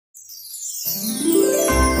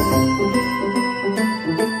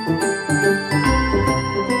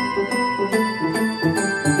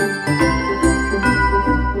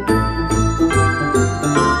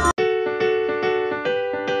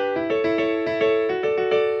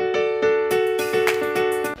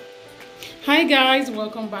Hi guys,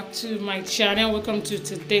 welcome back to my channel. Welcome to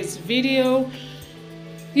today's video.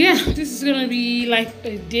 Yeah, this is gonna be like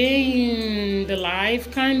a day in the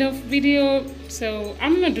life kind of video. So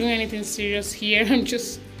I'm not doing anything serious here. I'm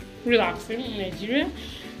just relaxing in Nigeria.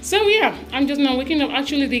 So yeah, I'm just now waking up.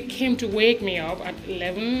 Actually, they came to wake me up at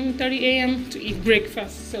 11:30 a.m. to eat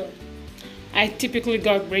breakfast. So I typically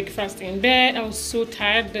got breakfast in bed. I was so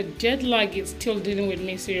tired. The jet lag is still dealing with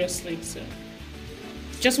me seriously. So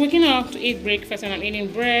just waking up to eat breakfast, and I'm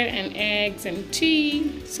eating bread and eggs and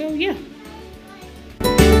tea. So yeah.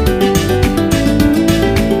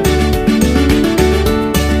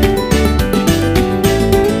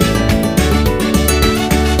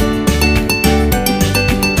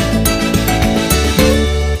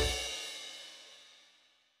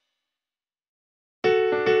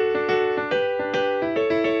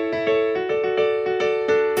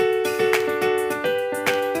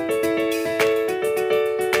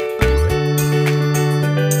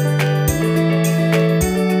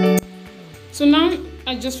 So now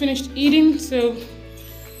I just finished eating, so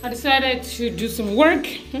I decided to do some work,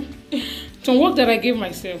 that I gave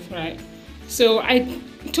myself, right? So I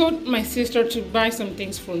told my sister to buy some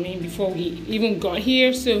things for me before we even got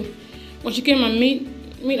here. So when she came and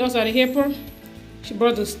meet us at the airport, she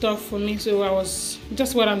brought the stuff for me. So I was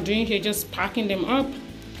just what I'm doing here, just packing them up.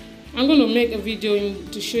 I'm going to make a video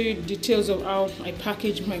to show you details of how I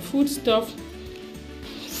package my food stuff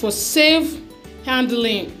for safe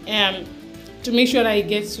handling and to make sure that it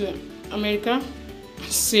gets to America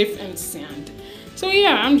safe and sound. So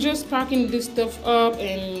yeah, I'm just packing this stuff up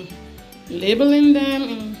and labeling them,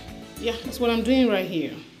 and yeah, that's what I'm doing right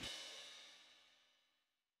here.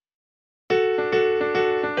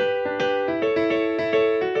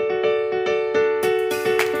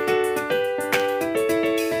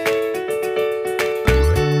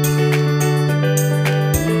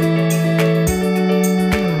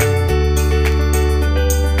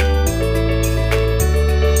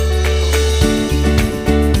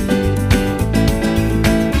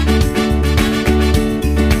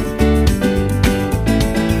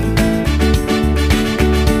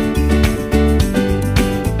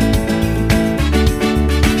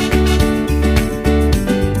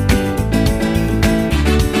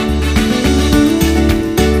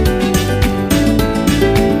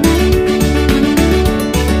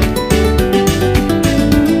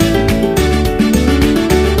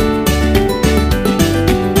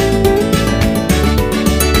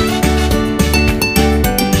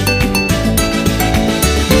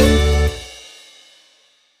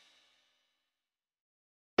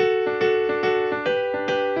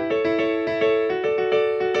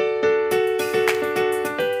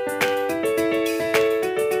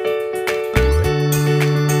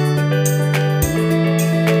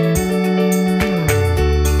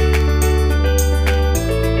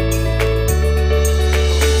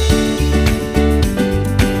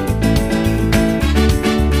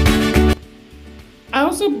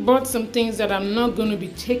 Bought some things that I'm not going to be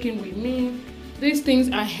taking with me. These things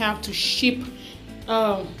I have to ship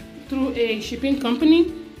through a shipping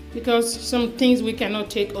company, because some things we cannot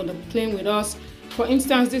take on the plane with us. For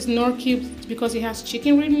instance, this Knorr cube, because it has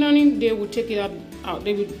chicken written on it, they will take it out.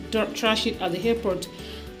 They will trash it at the airport.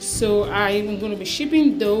 So I'm going to be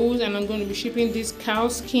shipping those, and I'm going to be shipping this cow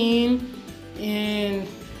skin and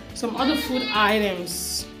some other food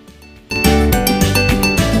items.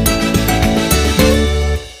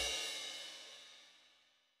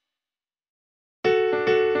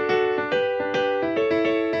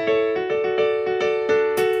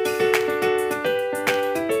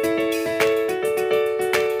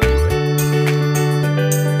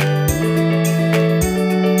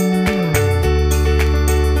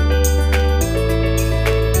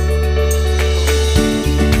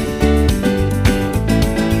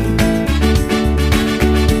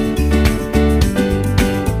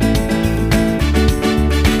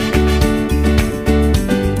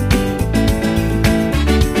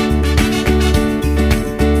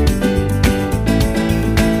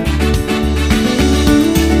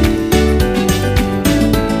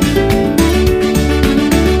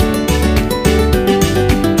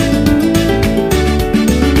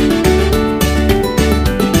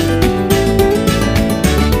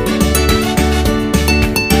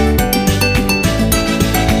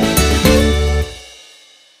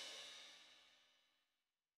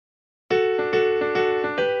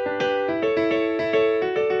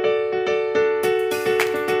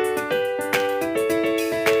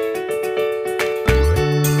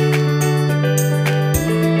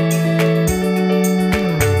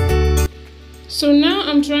 So now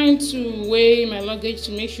I'm trying to weigh my luggage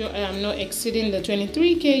to make sure I am not exceeding the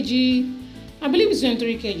 23 kg I believe it's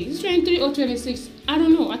 23 kg. It's 23 or 26. I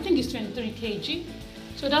don't know. I think it's 23 kg.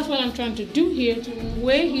 So that's what I'm trying to do here, to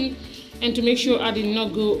weigh it and to make sure I did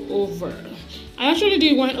not go over. I actually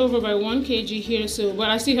did went over by 1 kg here, so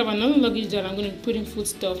but I still have another luggage that I'm going to put in food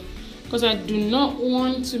stuff, because I do not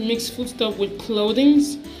want to mix food stuff with clothing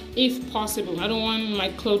if possible. I don't want my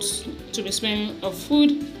clothes to be spent of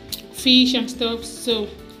food, fish and stuff. So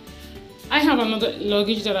I have another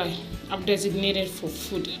luggage that I have designated for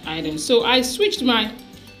food items. So I switched my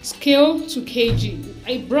scale to kg.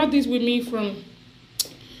 I brought this with me from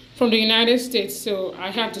the United States, so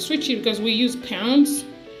I have to switch it because we use pounds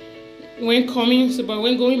when coming, so but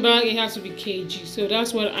when going back it has to be kg. So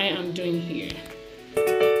that's what I am doing here.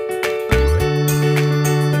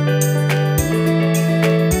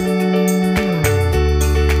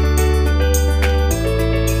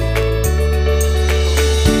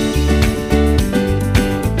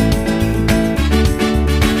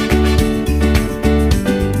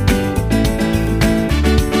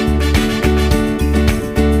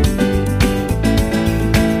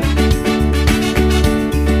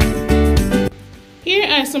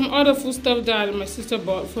 Some other food stuff that my sister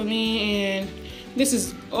bought for me, and this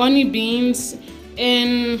is honey beans,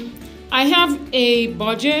 and I have a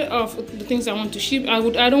budget of the things I want to ship. I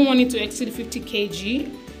don't want it to exceed 50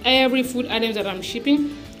 kg every food item that I'm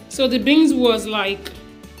shipping. So the beans was like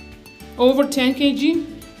over 10 kg,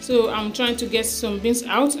 so I'm trying to get some beans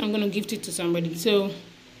out. I'm gonna gift it to somebody, so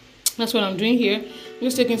that's what I'm doing here. I'm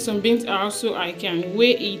just taking some beans out so I can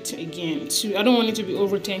weigh it again too. I don't want it to be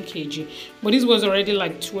over 10 kg, but this was already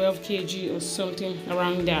like 12 kg or something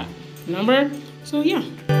around that number. So yeah.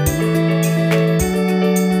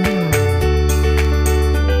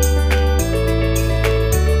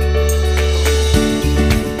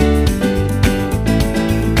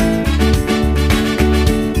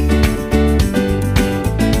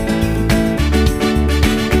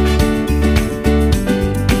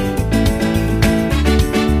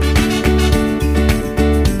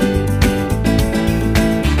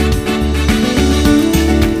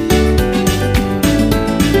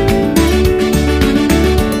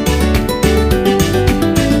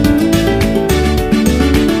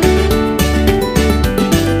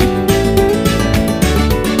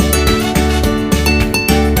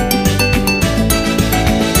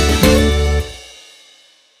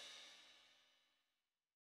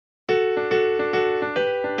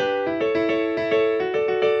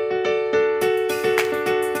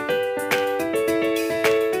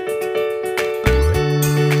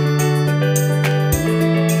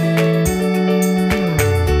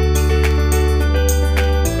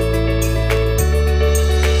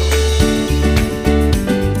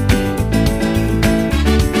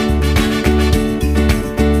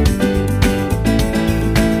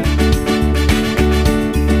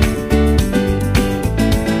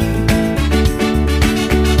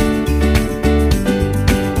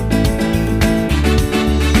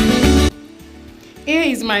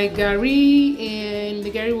 My gari, and the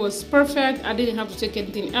gari was perfect. I didn't have to take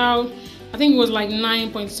anything out. I think it was like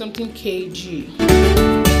 9 point something kg.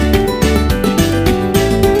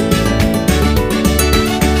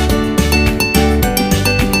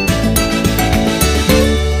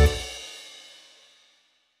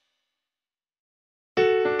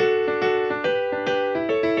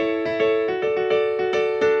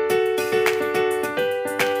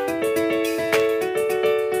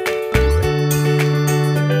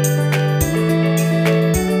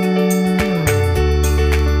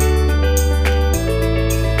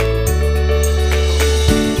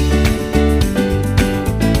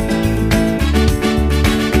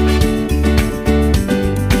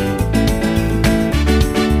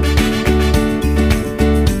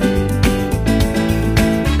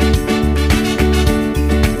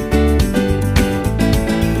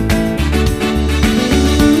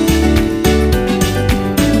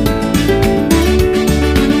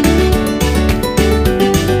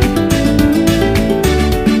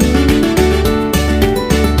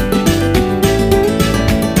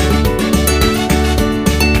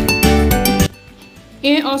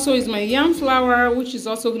 And also is my yam flour, which is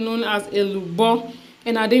also known as elubo,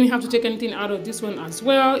 and I didn't have to take anything out of this one as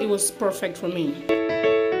well. It was perfect for me.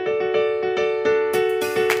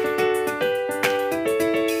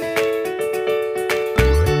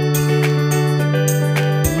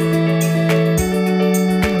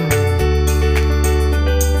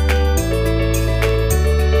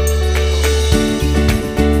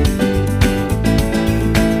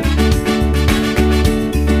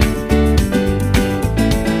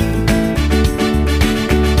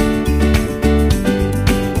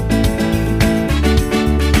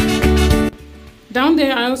 Down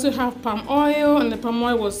there, I also have palm oil, and the palm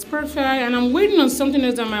oil was perfect. And I'm waiting on something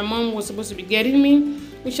else that my mom was supposed to be getting me,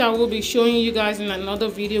 which I will be showing you guys in another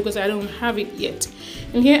video because I don't have it yet.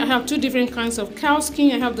 And here I have two different kinds of cow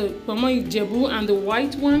skin. I have the palm oil Jebu and the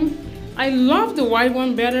white one. I love the white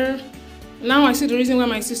one better. Now I see the reason why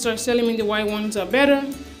my sister is telling me the white ones are better.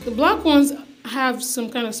 The black ones have some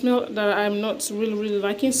kind of smell that I'm not really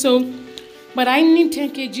liking. But I need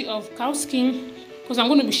 10 kg of cow skin because I'm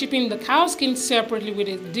going to be shipping the cow skin separately with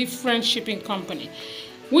a different shipping company,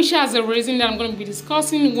 which has a reason that I'm going to be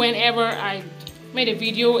discussing whenever I made a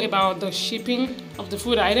video about the shipping of the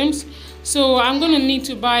food items. So I'm going to need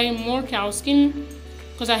to buy more cow skin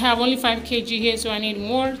because I have only 5 kg here, so I need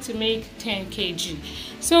more to make 10 kg.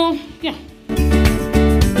 So yeah.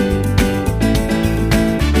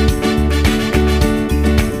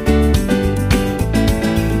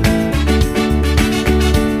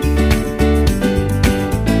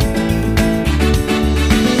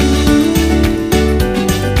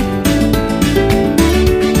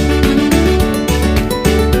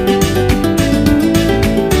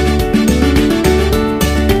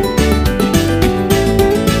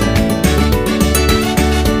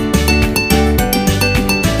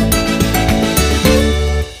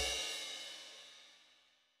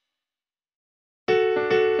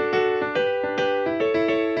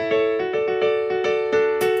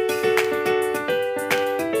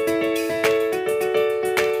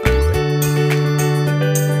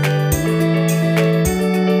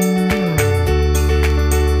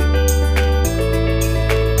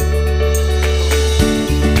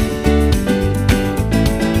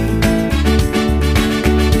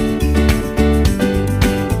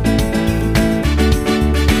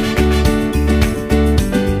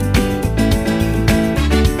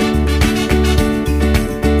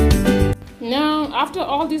 After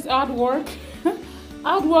all this hard work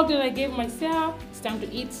that I gave myself, it's time to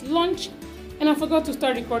eat lunch. And I forgot to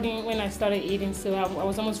start recording when I started eating, so I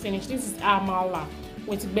was almost finished. This is amala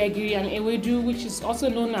with gbegiri and ewedu, which is also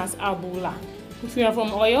known as abula. If you are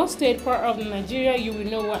from Oyo State, part of Nigeria, you will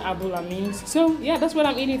know what abula means. So yeah, that's what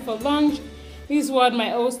I'm eating for lunch. This is what my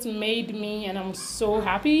host made me, and I'm so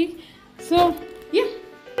happy. So yeah.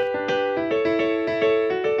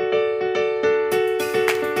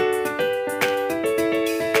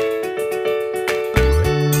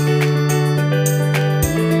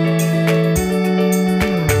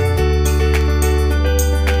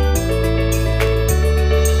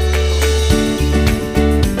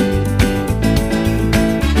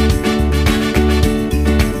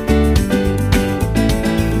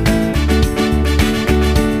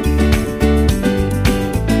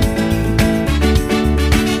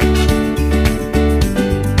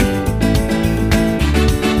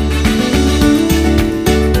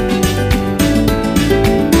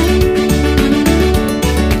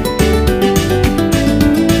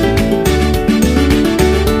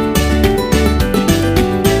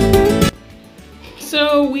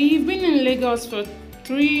 For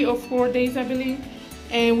 3 or 4 days, I believe,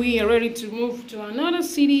 and we are ready to move to another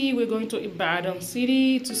city. We're going to Ibadan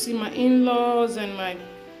City to see my in-laws and my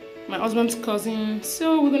husband's cousin.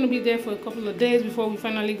 So we're going to be there for a couple of days before we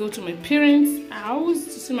finally go to my parents' house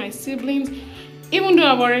to see my siblings. Even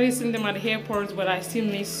though I've already seen them at the airport, but I still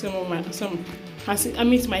miss some of I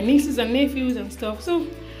miss my nieces and nephews and stuff. So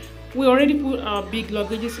we already put our big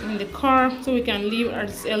luggages in the car so we can leave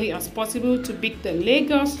as early as possible to beat the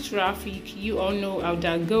Lagos traffic. You all know how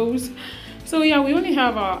that goes. So yeah, we only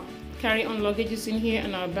have our carry-on luggages in here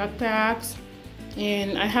and our backpacks.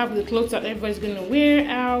 And I have the clothes that everybody's going to wear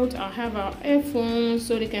out. I'll have our earphones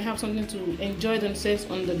so they can have something to enjoy themselves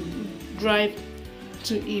on the drive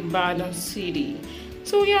to Ibadan City.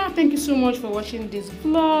 So yeah, thank you so much for watching this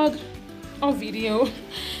vlog or video.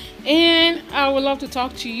 And I would love to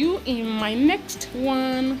talk to you in my next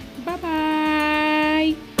one. Bye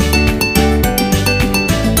bye.